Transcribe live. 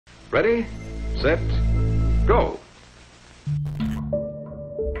Ready, set, go.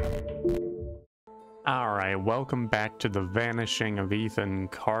 Alright, welcome back to the Vanishing of Ethan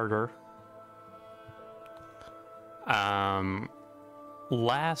Carter.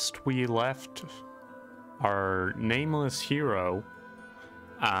 Last we left our nameless hero,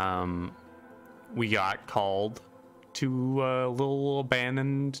 we got called to a little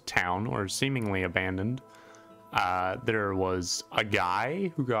abandoned town, or seemingly abandoned. There was a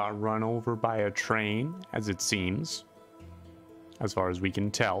guy who got run over by a train, as it seems, as far as we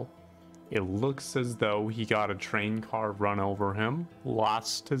can tell. It looks as though he got a train car run over him,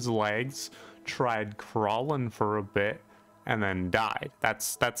 lost his legs, tried crawling for a bit, and then died.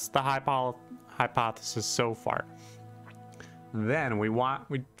 That's the hypothesis so far. Then we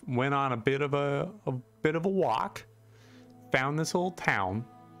went on a bit of a walk, found this little town,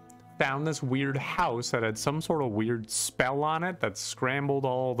 found this weird house that had some sort of weird spell on it that scrambled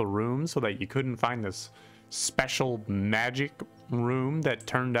all the rooms so that you couldn't find this special magic room that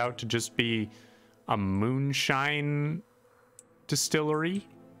turned out to just be a moonshine distillery,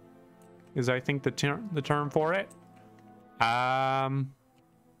 is I think the term for it. Yeah,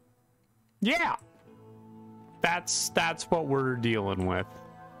 that's what we're dealing with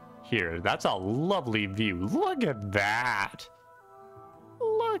here. That's a lovely view. Look at that.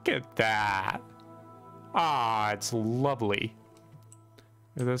 Look at that. Ah, it's lovely.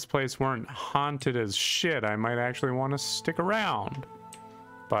 If this place weren't haunted as shit, I might actually want to stick around.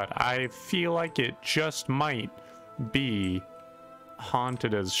 But I feel like it just might be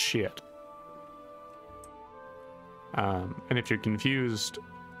haunted as shit. And if you're confused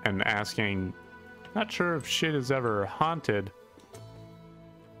and asking, not sure if shit is ever haunted,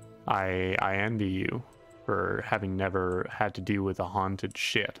 I envy you for having never had to deal with a haunted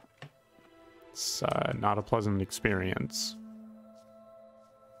shit. It's not a pleasant experience.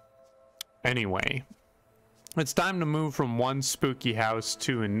 Anyway, it's time to move from one spooky house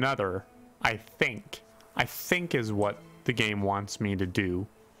to another, I think. I think is what the game wants me to do,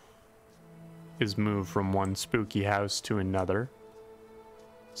 is move from one spooky house to another.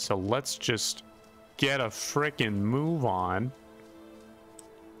 So let's just get a frickin' move on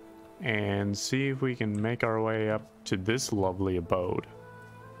and see if we can make our way up to this lovely abode.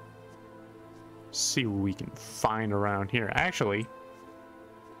 See what we can find around here. Actually,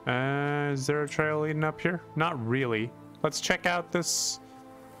 is there a trail leading up here? Not really. Let's check out this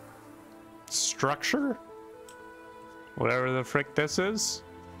structure. Whatever the frick this is.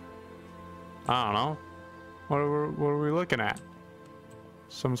 I don't know. What are we looking at?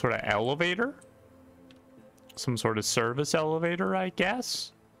 Some sort of elevator? Some sort of service elevator, I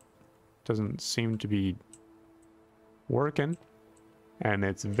guess? Doesn't seem to be working. And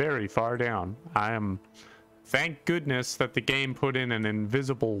it's very far down. Thank goodness that the game put in an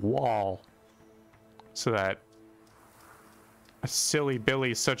invisible wall so that a silly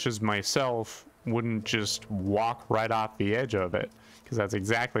Billy such as myself wouldn't just walk right off the edge of it, because that's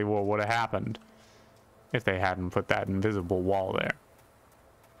exactly what would have happened if they hadn't put that invisible wall there.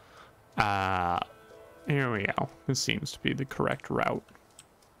 Here we go. This seems to be the correct route.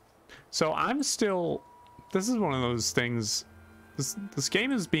 So this is one of those things, this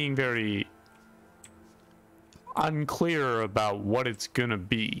game is being very unclear about what it's gonna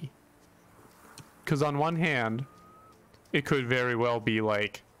be, because on one hand it could very well be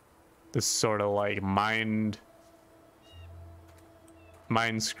like this sort of like mind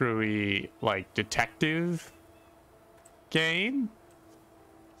screwy like detective game,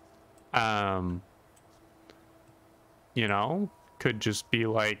 you know, could just be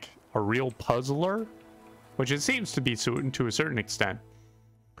like a real puzzler, which it seems to be to a certain extent.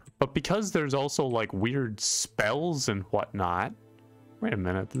 But because there's also like weird spells and whatnot. Wait a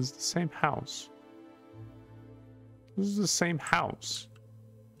minute, this is the same house. This is the same house.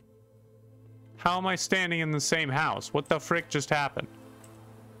 How am I standing in the same house? What the frick just happened?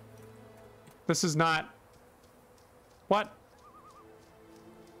 This is not... What?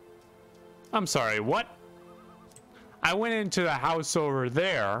 I'm sorry, what? I went into the house over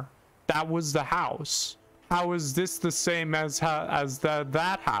there. That was the house. How is this the same as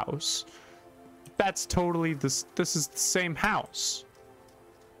that house? That's totally this is the same house.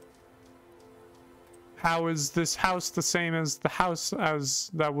 How is this house the same as the house as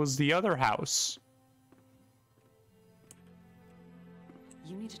that was the other house?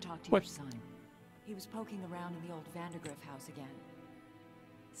 You need to talk to What? your son. He was poking around in the old Vandergriff house again.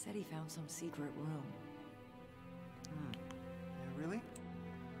 Said he found some secret room. Yeah, really?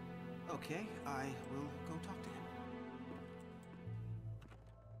 Okay, I will go talk to him.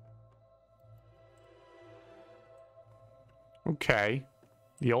 Okay.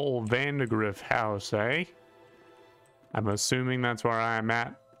 The old Vandergriff house, eh? I'm assuming that's where I'm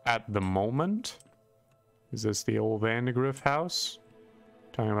at the moment. Is this the old Vandergriff house?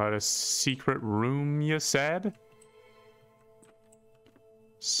 Talking about a secret room, you said?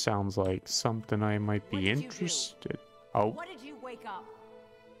 Sounds like something I might be interested. Oh. What did you wake up?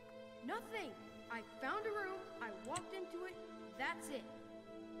 Nothing. I found a room, I walked into it, that's it.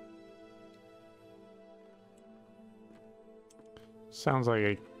 Sounds like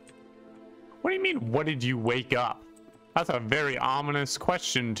a... What do you mean, what did you wake up? That's a very ominous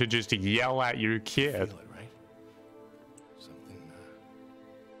question to just yell at your kid. Feel it, right?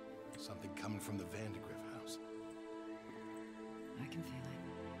 Something coming from the Vandergriff house. I can feel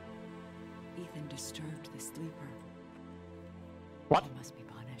it. Ethan disturbed the sleeper. What? He must be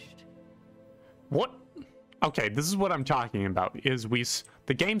punished. What? Okay, this is what I'm talking about. Is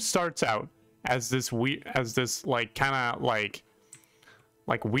the game starts out as this like kind of like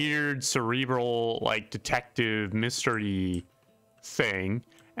weird cerebral like detective mystery thing,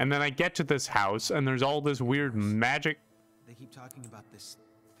 and then I get to this house and there's all this weird magic. They keep talking about this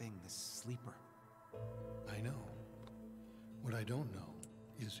thing, this sleeper. I know. What I don't know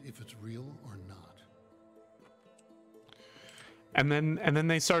is if it's real or not. And then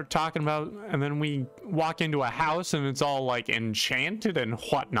they start talking about, and then we walk into a house and it's all like enchanted and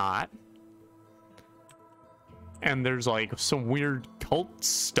whatnot. And there's like some weird cult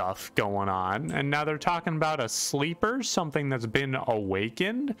stuff going on. And now they're talking about a sleeper, something that's been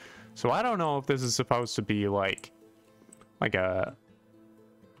awakened. So I don't know if this is supposed to be like a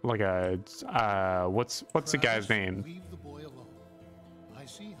what's the guy's name? Leave the boy alone. I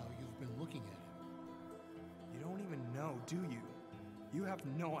see how you've been looking at him. You don't even know, do you? You have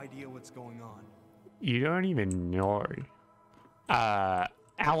no idea what's going on. You don't even know.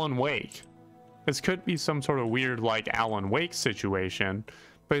 Alan Wake. This could be some sort of weird like Alan Wake situation,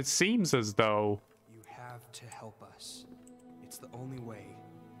 but it seems as though You have to help us. It's the only way.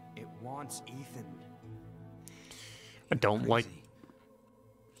 It wants Ethan. I don't like.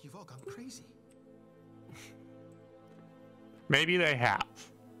 You've all gone crazy. Maybe they have.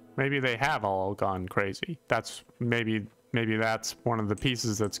 Maybe they have all gone crazy. That's maybe that's one of the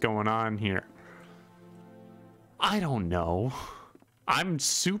pieces that's going on here. I don't know. I'm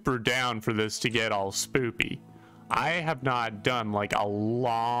super down for this to get all spoopy. I have not done like a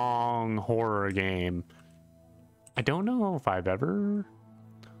long horror game. I don't know if I've ever,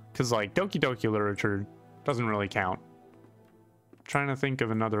 because like Doki Doki Literature doesn't really count. I'm trying to think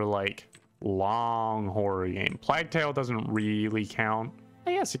of another like long horror game. Plague Tale doesn't really count.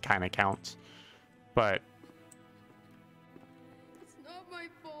 I guess it kind of counts, but It's not my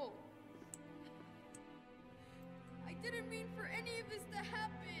fault. I didn't mean for any of this to happen.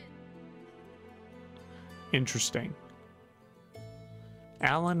 interesting.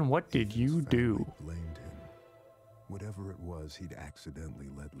 Alan, what did you do? His family blamed him. Whatever it was he'd accidentally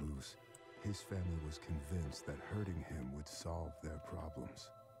let loose, his family was convinced that hurting him would solve their problems,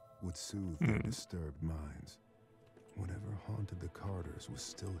 would soothe their disturbed minds. Whatever haunted the Carters was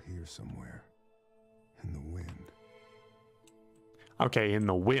still here somewhere, in the wind. Okay, in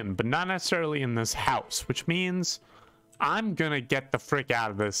the wind, but not necessarily in this house, which means I'm gonna get the frick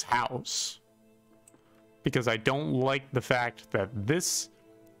out of this house. Because I don't like the fact that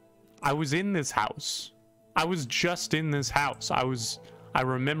I was in this house. I was just in this house. I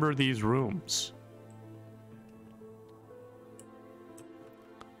remember these rooms.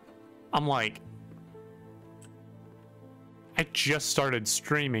 I'm like, I just started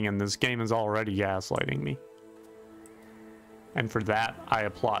streaming and this game is already gaslighting me. And for that, I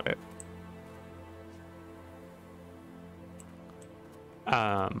applaud it.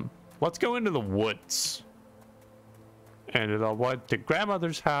 Let's go into the woods. And to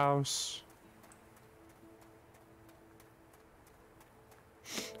grandmother's house.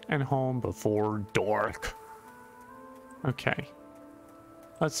 And home before dark. Okay.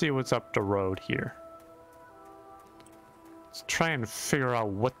 Let's see what's up the road here. Let's try and figure out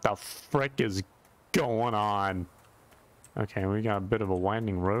what the frick is going on. Okay, we got a bit of a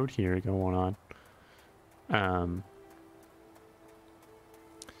winding road here going on.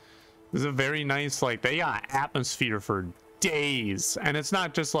 This is a very nice, like, they got atmosphere for days, and it's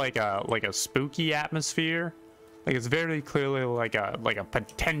not just like a spooky atmosphere. Like, it's very clearly like a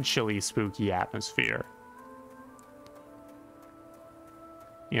potentially spooky atmosphere.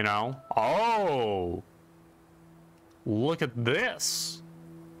 You know? Oh, look at this.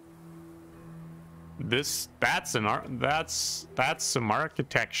 That's some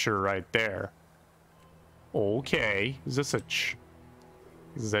architecture right there. Okay, is this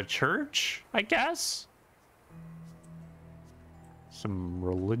a church, I guess? Some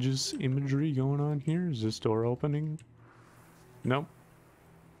religious imagery going on here. Is this door opening? Nope.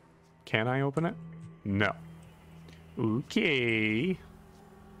 Can I open it? No. Okay.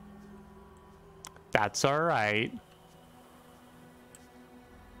 That's alright.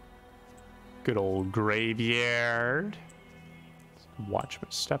 Good old graveyard. Watch my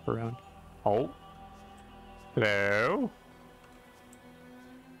step around. Oh. Hello?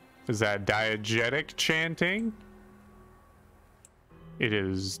 Is that diegetic chanting? It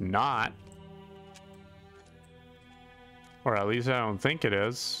is not. Or at least I don't think it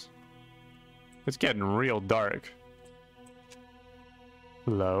is. It's getting real dark.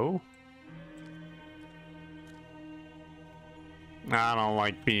 Hello? I don't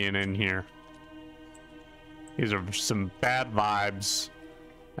like being in here. These are some bad vibes.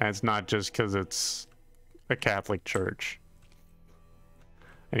 And it's not just because it's a Catholic church.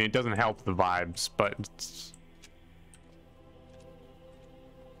 I mean, it doesn't help the vibes, but it's...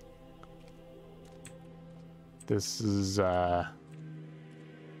 This is, okay,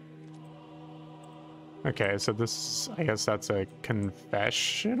 so this, I guess that's a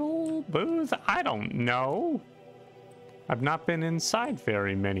confessional booth? I don't know. I've not been inside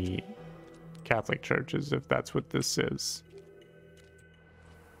very many Catholic churches, if that's what this is.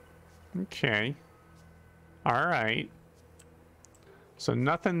 Okay. Alright. So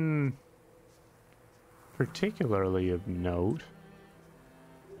nothing particularly of note,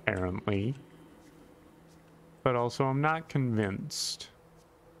 apparently. But also, I'm not convinced.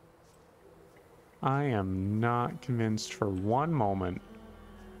 I am not convinced for one moment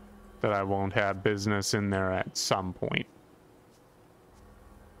that I won't have business in there at some point.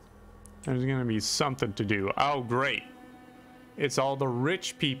 There's gonna be something to do. Oh, great. It's all the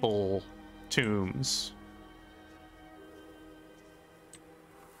rich people tombs.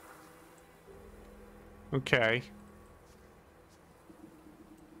 Okay.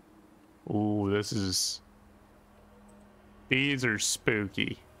 Ooh, this is... These are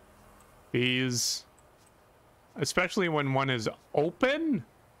spooky. These... Especially when one is open?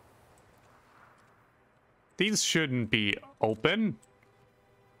 These shouldn't be open.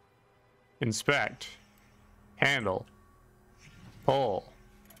 Inspect. Handle. Pull.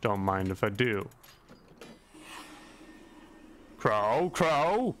 Don't mind if I do. Crow,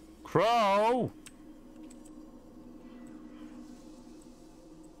 crow, crow!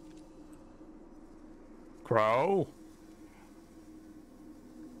 Crow?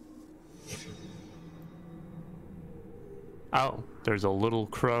 Oh, there's a little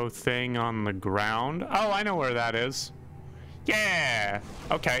crow thing on the ground. Oh, I know where that is. Yeah!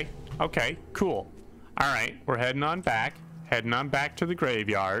 Okay, okay, cool. Alright, we're heading on back. Heading on back to the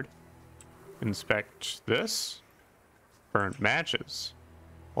graveyard. Inspect this. Burnt matches.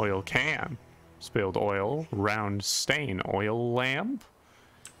 Oil can. Spilled oil. Round stain. Oil lamp.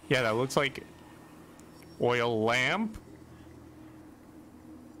 Yeah, that looks like... Oil lamp.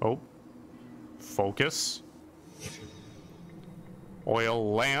 Oh. Focus.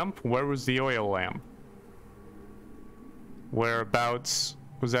 Oil lamp. Where was the oil lamp? Whereabouts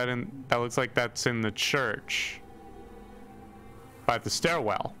was that in? That looks like that's in the church. By the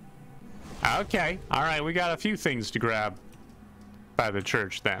stairwell. Okay. Alright, we got a few things to grab by the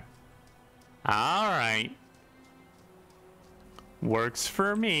church then. Alright. Works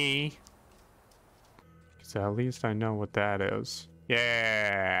for me. So at least I know what that is.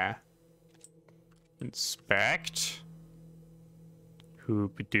 Yeah. Inspect.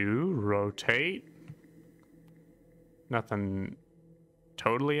 Hoop-doo. Rotate. Nothing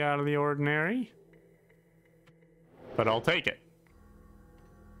totally out of the ordinary. But I'll take it.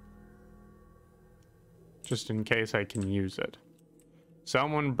 Just in case I can use it.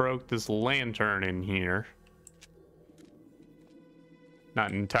 Someone broke this lantern in here.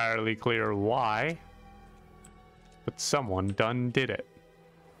 Not entirely clear why. But someone done did it.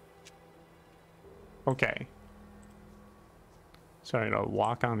 Okay. Sorry to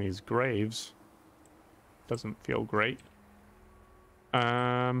walk on these graves. Doesn't feel great.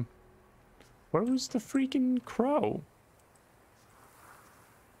 Where was the freaking crow?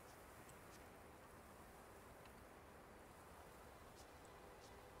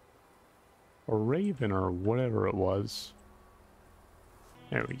 Or raven or whatever it was.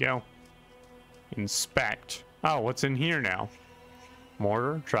 There we go. Inspect. Oh, what's in here now?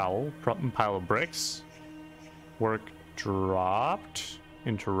 Mortar, trowel, pile of bricks. Work dropped.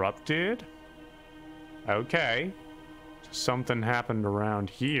 Interrupted. Okay. Something happened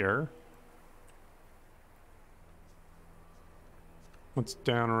around here. What's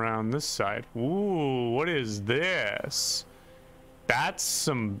down around this side? Ooh, what is this? That's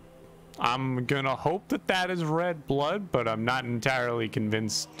some... I'm gonna hope that that is red blood, but I'm not entirely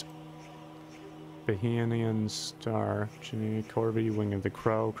convinced. Bahamian Star, Ginny Corby, Wing of the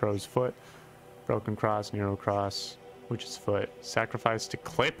Crow, Crow's Foot, Broken Cross, Nero Cross, Witch's Foot, Sacrifice to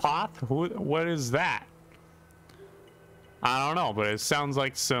Claypoth? What is that? I don't know, but it sounds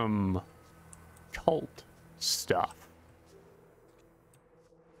like some cult stuff.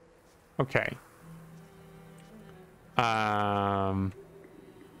 Okay.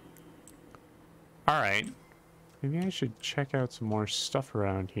 Alright. Maybe I should check out some more stuff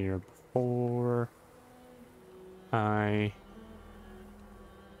around here before I...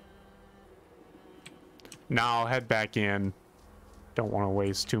 Now I'll head back in. Don't want to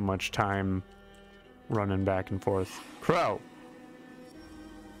waste too much time running back and forth. Crow!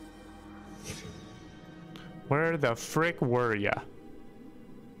 Where the frick were ya?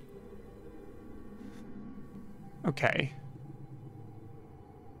 Okay.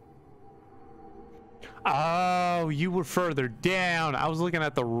 Oh, you were further down. I was looking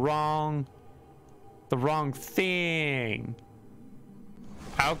at the wrong thing.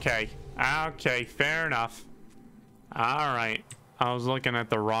 Okay. Okay, fair enough. All right. I was looking at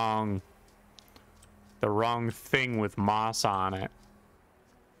the wrong thing with moss on it.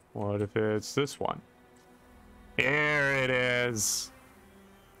 What if it's this one? Here it is.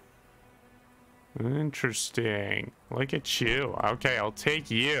 Interesting. Look at you. Okay, I'll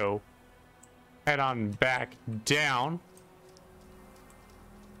take you. Head on back down.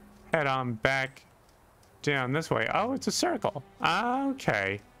 Head on back down this way. Oh, it's a circle.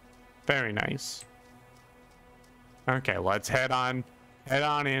 Okay. Very nice. Okay, let's head on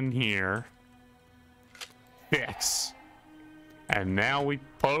in here. Fix. And now we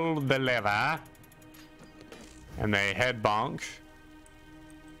pull the lever. And they head bonk.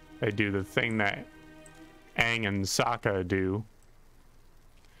 They do the thing that Aang and Sokka do.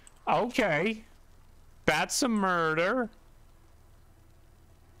 Okay. That's a murder.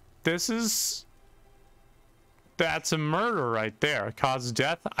 That's a murder right there. Cause of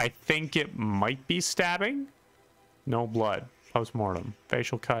death, I think it might be stabbing. No blood. Postmortem.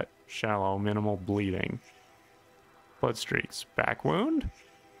 Facial cut. Shallow. Minimal bleeding. Blood streaks. Back wound?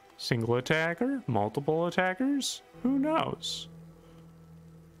 Single attacker? Multiple attackers? Who knows?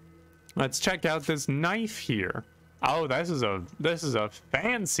 Let's check out this knife here. Oh, this is a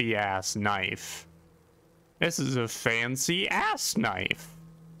fancy ass knife. This is a fancy ass knife.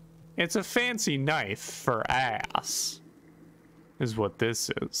 It's a fancy knife for ass. Is what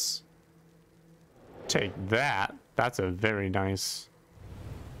this is. Take that. That's a very nice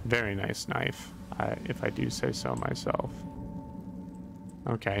knife. If I do say so myself.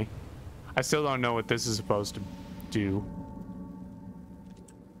 Okay. I still don't know what this is supposed to do.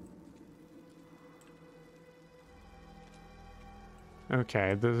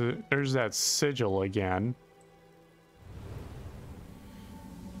 Okay, there's that sigil again.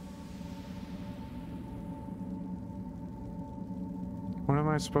 What am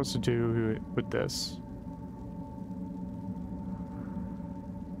I supposed to do with this?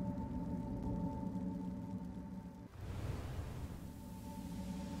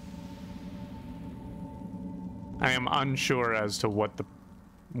 I am unsure as to what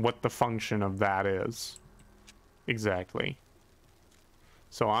the function of that is exactly.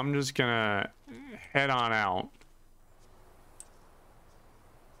 So I'm just gonna head on out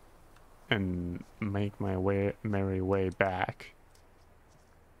and make my merry way back,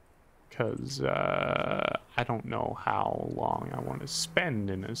 because I don't know how long I want to spend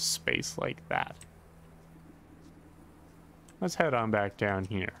in a space like that. Let's head on back down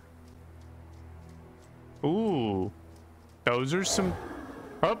here. Ooh, those are some...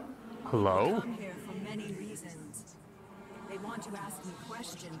 Oh, hello? Come here for many reasons. They want to ask me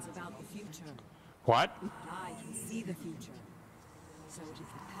questions about the future. What? I can see the future. So it is the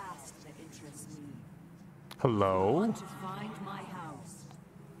past that interests me. Hello? You want to find my house.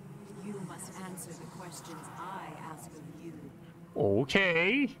 You must answer the questions I ask of you.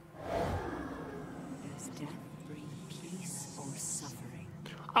 Okay. Does death bring peace or suffering?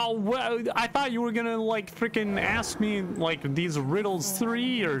 Oh, well, I thought you were gonna, like, freaking ask me, like, these riddles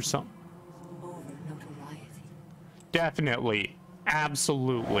 3 or something. Over notoriety. Definitely.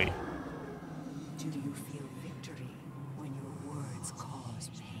 Absolutely. Do you feel victory when your words cause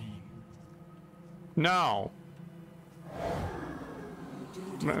pain? No.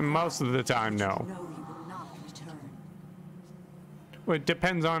 Most of the time, no. No, you will not return. Well, it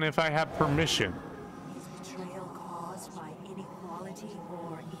depends on if I have permission. Is betrayal caused by inequality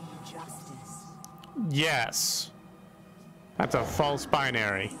or injustice? Yes. That's a false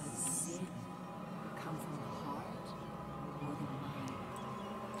binary. Does sin come from the heart or the mind?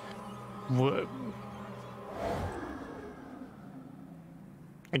 What?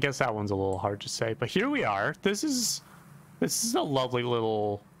 I guess that one's a little hard to say, but here we are. This is a lovely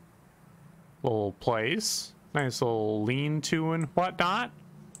little place. Nice little lean-to and whatnot.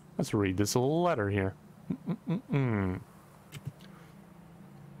 Let's read this little letter here.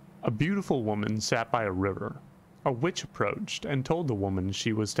 A beautiful woman sat by a river. A witch approached and told the woman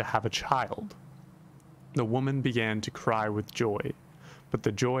she was to have a child. The woman began to cry with joy, but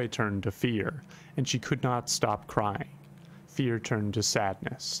the joy turned to fear, and she could not stop crying. Fear turned to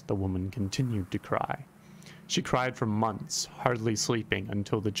sadness. The woman continued to cry. She cried for months, hardly sleeping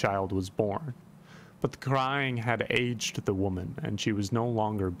until the child was born. But the crying had aged the woman, and she was no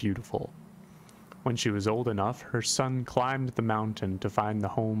longer beautiful. When she was old enough, her son climbed the mountain to find the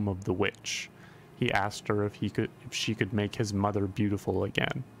home of the witch. He asked her if she could make his mother beautiful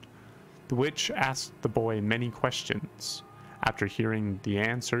again. The witch asked the boy many questions. After hearing the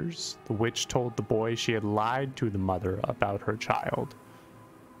answers, the witch told the boy she had lied to the mother about her child.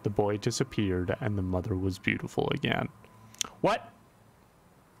 The boy disappeared, and the mother was beautiful again. What?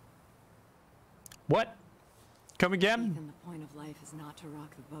 What? Come again? Ethan, the point of life is not to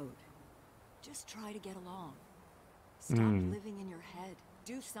rock the boat. Just try to get along. Stop living in your head.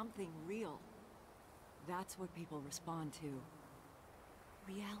 Do something real. That's what people respond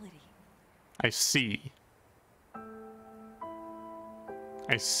to. Reality. I see.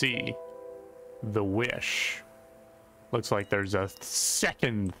 I see. The wish. Looks like there's a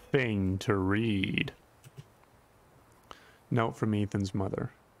second thing to read. Note from Ethan's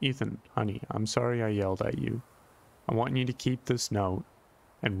mother. Ethan, honey, I'm sorry I yelled at you. I want you to keep this note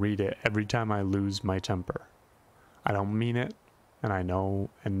and read it every time I lose my temper. I don't mean it, and I know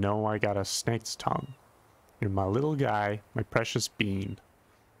I got a snake's tongue. You're my little guy, my precious bean.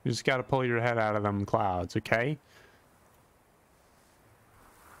 You just gotta pull your head out of them clouds, okay?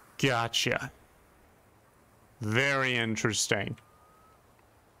 Gotcha. Very interesting.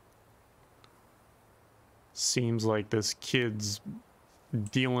 Seems like this kid's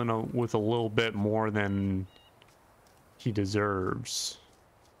dealing with a little bit more than he deserves.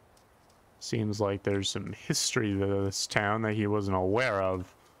 Seems like there's some history to this town that he wasn't aware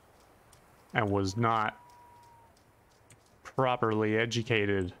of and was not properly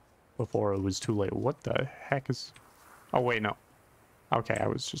educated before it was too late. What the heck is... Oh, wait, no. Okay, I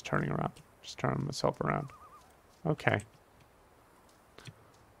was just turning around. Just turning myself around. Okay.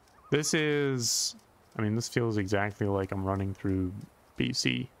 This is... I mean, this feels exactly like I'm running through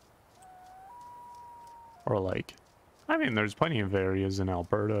BC. Or like... I mean, there's plenty of areas in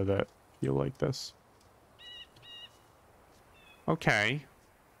Alberta that feel like this. Okay.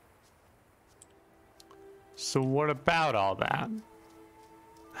 So what about all that?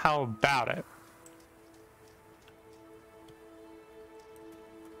 How about it?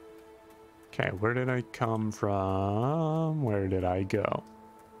 Okay, where did I come from? Where did I go?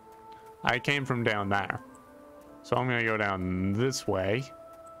 I came from down there. So I'm gonna go down this way.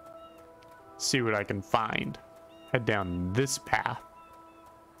 See what I can find. Head down this path.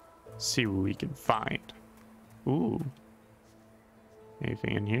 See what we can find. Ooh.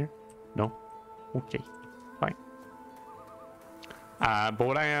 Anything in here? No? Okay. Fine. But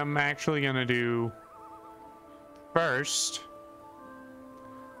what I am actually gonna do first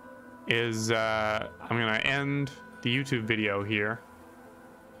is I'm gonna end the YouTube video here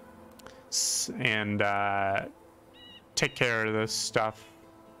and take care of this stuff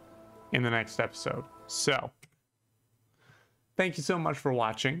in the next episode. So thank you so much for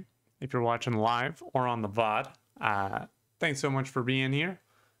watching. If you're watching live or on the VOD, thanks so much for being here.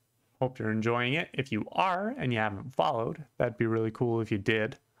 Hope you're enjoying it. If you are and you haven't followed, that'd be really cool if you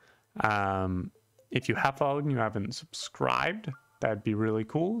did. If you have followed and you haven't subscribed, that'd be really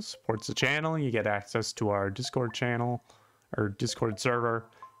cool. Supports the channel. You get access to our Discord channel or Discord server,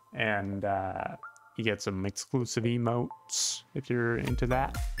 and you get some exclusive emotes if you're into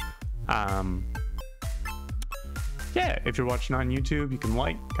that. Yeah, if you're watching on YouTube, you can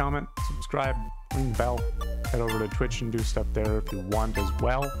like, comment, subscribe, ring the bell, head over to Twitch and do stuff there if you want as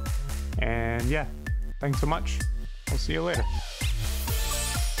well. And yeah, thanks so much. I'll see you later.